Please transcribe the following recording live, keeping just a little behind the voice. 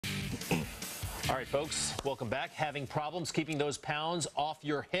All right, folks, welcome back. Having problems keeping those pounds off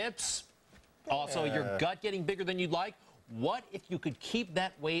your hips? Also, your gut getting bigger than you'd like? What if you could keep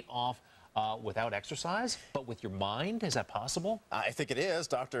that weight off without exercise, but with your mind? Is that possible? I think it is.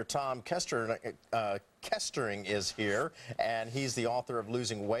 Dr. Tom Kersting is here, and he's the author of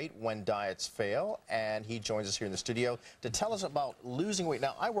Losing Weight When Diets Fail, and he joins us here in the studio to tell us about losing weight.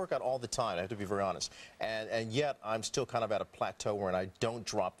 Now, I work out all the time, I have to be very honest, and yet I'm still kind of at a plateau where I don't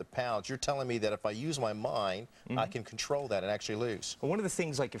drop the pounds. You're telling me that if I use my mind, I can control that and actually lose. Well, one of the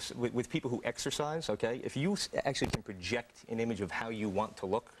things, like with people who exercise, okay, if you actually can project an image of how you want to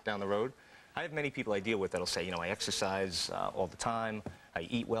look down the road, I have many people I deal with that'll say, you know, I exercise all the time, I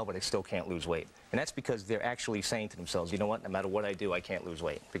eat well, but I still can't lose weight. And that's because they're actually saying to themselves, you know what, no matter what I do, I can't lose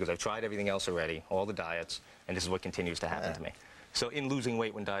weight because I've tried everything else already, all the diets, and this is what continues to happen to me. So in Losing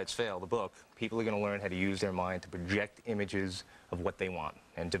Weight When Diets Fail, the book, people are going to learn how to use their mind to project images of what they want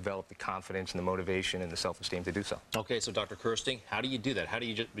and develop the confidence and the motivation and the self-esteem to do so. Okay, so Dr. Kersting, how do you do that? How do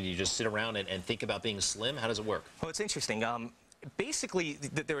you just sit around and think about being slim? How does it work? Well, it's interesting. Basically,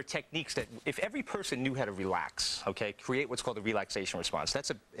 there are techniques that, if every person knew how to relax, okay, create what's called a relaxation response.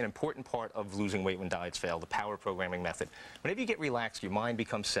 That's an important part of Losing Weight When Diets Fail, the power programming method. Whenever you get relaxed, your mind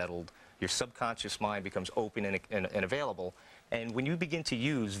becomes settled, your subconscious mind becomes open and available, and when you begin to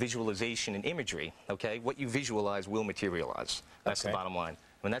use visualization and imagery, okay, what you visualize will materialize. That's the bottom line.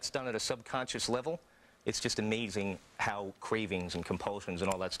 When that's done at a subconscious level, it's just amazing how cravings and compulsions and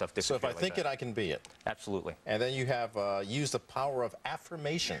all that stuff disappear. So if I think it, I can be it. Absolutely. And then you have used the power of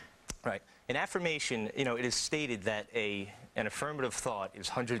affirmation. Right. In affirmation, you know, it is stated that an affirmative thought is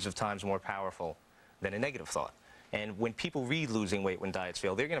hundreds of times more powerful than a negative thought. And when people read Losing Weight When Diets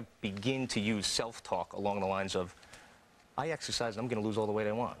Fail, they're going to begin to use self-talk along the lines of, I exercise and I'm going to lose all the weight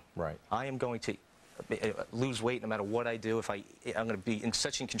I want. Right. I am going to lose weight no matter what I do. I'm going to be in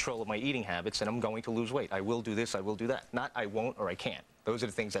control of my eating habits, and I'm going to lose weight. I will do this, I will do that. Not I won't or I can't. Those are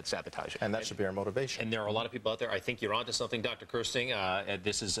the things that sabotage it. And that should be our motivation. And there are a lot of people out there. I think you're onto something, Dr. Kersting.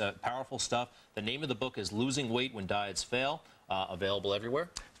 This is powerful stuff. The name of the book is Losing Weight When Diets Fail. Available everywhere?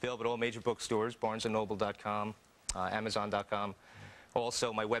 Available at all major bookstores, barnesandnoble.com, amazon.com.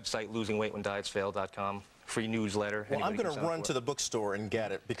 Also, my website, losingweightwhendietsfail.com. Free newsletter. Well, I'm going to run to the bookstore and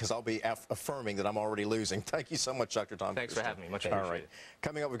get it because I'll be affirming that I'm already losing. Thank you so much, Dr. Tom. Thanks for having me. Much appreciated. All right.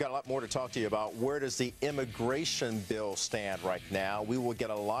 Coming up, we've got a lot more to talk to you about. Where does the immigration bill stand right now? We will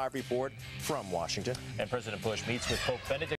get a live report from Washington. And President Bush meets with Pope Benedict.